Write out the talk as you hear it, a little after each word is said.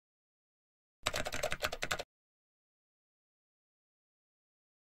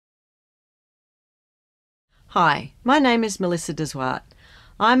Hi, my name is Melissa Deswart.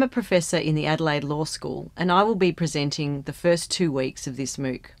 I'm a professor in the Adelaide Law School and I will be presenting the first 2 weeks of this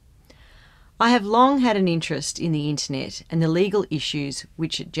MOOC. I have long had an interest in the internet and the legal issues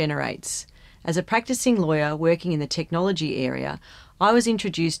which it generates. As a practicing lawyer working in the technology area, I was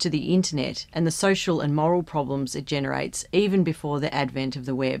introduced to the internet and the social and moral problems it generates even before the advent of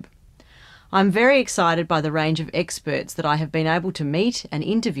the web. I'm very excited by the range of experts that I have been able to meet and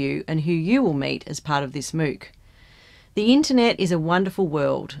interview and who you will meet as part of this MOOC. The internet is a wonderful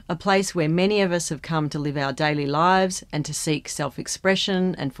world, a place where many of us have come to live our daily lives and to seek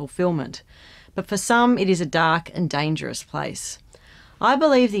self-expression and fulfilment. But for some, it is a dark and dangerous place. I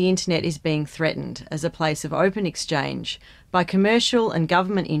believe the internet is being threatened as a place of open exchange by commercial and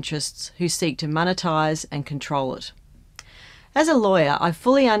government interests who seek to monetize and control it. As a lawyer, I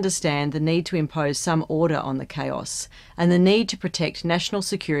fully understand the need to impose some order on the chaos and the need to protect national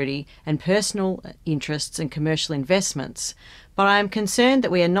security and personal interests and commercial investments, but I am concerned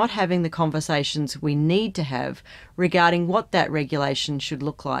that we are not having the conversations we need to have regarding what that regulation should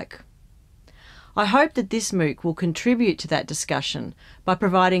look like. I hope that this MOOC will contribute to that discussion by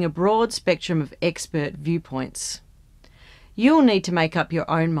providing a broad spectrum of expert viewpoints. You'll need to make up your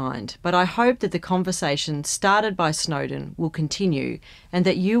own mind, but I hope that the conversation started by Snowden will continue and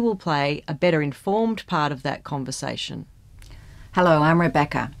that you will play a better informed part of that conversation. Hello, I'm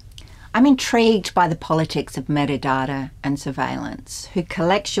Rebecca. I'm intrigued by the politics of metadata and surveillance. Who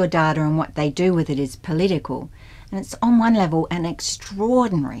collects your data and what they do with it is political, and it's on one level an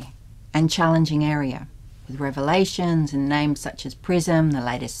extraordinary and challenging area, with revelations and names such as PRISM, the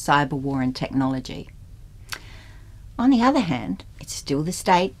latest cyberwar in technology. On the other hand, it's still the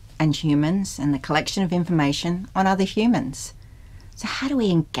state and humans and the collection of information on other humans. So how do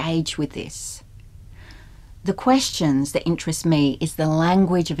we engage with this? The questions that interest me is the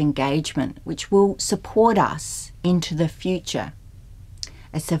language of engagement which will support us into the future,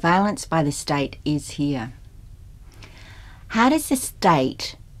 as surveillance by the state is here. How does the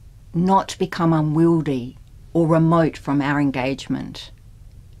state not become unwieldy or remote from our engagement?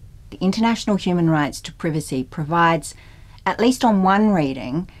 The International Human Rights to Privacy provides, at least on one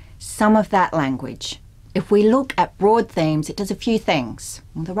reading, some of that language. If we look at broad themes, it does a few things.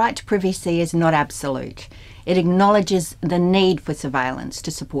 The right to privacy is not absolute. It acknowledges the need for surveillance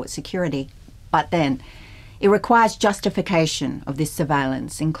to support security, but then it requires justification of this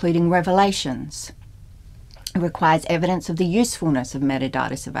surveillance, including revelations. It requires evidence of the usefulness of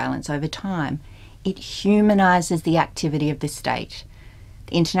metadata surveillance over time. It humanises the activity of the state.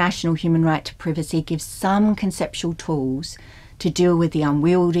 The International Human Right to Privacy gives some conceptual tools to deal with the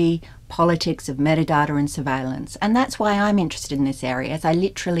unwieldy politics of metadata and surveillance. And that's why I'm interested in this area, as I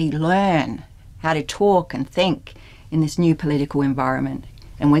literally learn how to talk and think in this new political environment.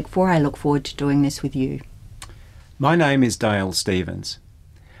 In week 4, I look forward to doing this with you. My name is Dale Stevens.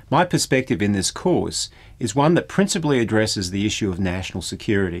 My perspective in this course is one that principally addresses the issue of national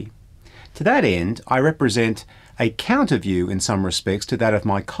security. To that end, I represent a counter view in some respects to that of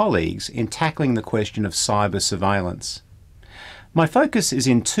my colleagues in tackling the question of cyber surveillance. My focus is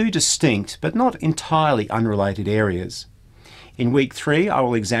in 2 distinct but not entirely unrelated areas. In week 3, I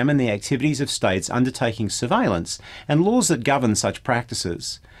will examine the activities of states undertaking surveillance and laws that govern such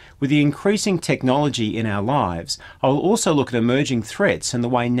practices. With the increasing technology in our lives, I will also look at emerging threats and the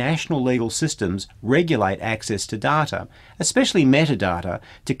way national legal systems regulate access to data, especially metadata,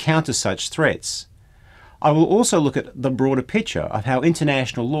 to counter such threats. I will also look at the broader picture of how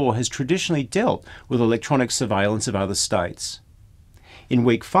international law has traditionally dealt with electronic surveillance of other states. In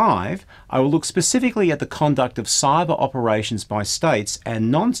week 5, I will look specifically at the conduct of cyber operations by states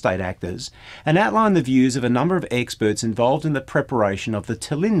and non-state actors and outline the views of a number of experts involved in the preparation of the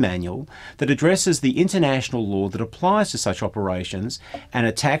Tallinn Manual that addresses the international law that applies to such operations and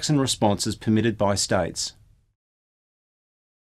attacks and responses permitted by states.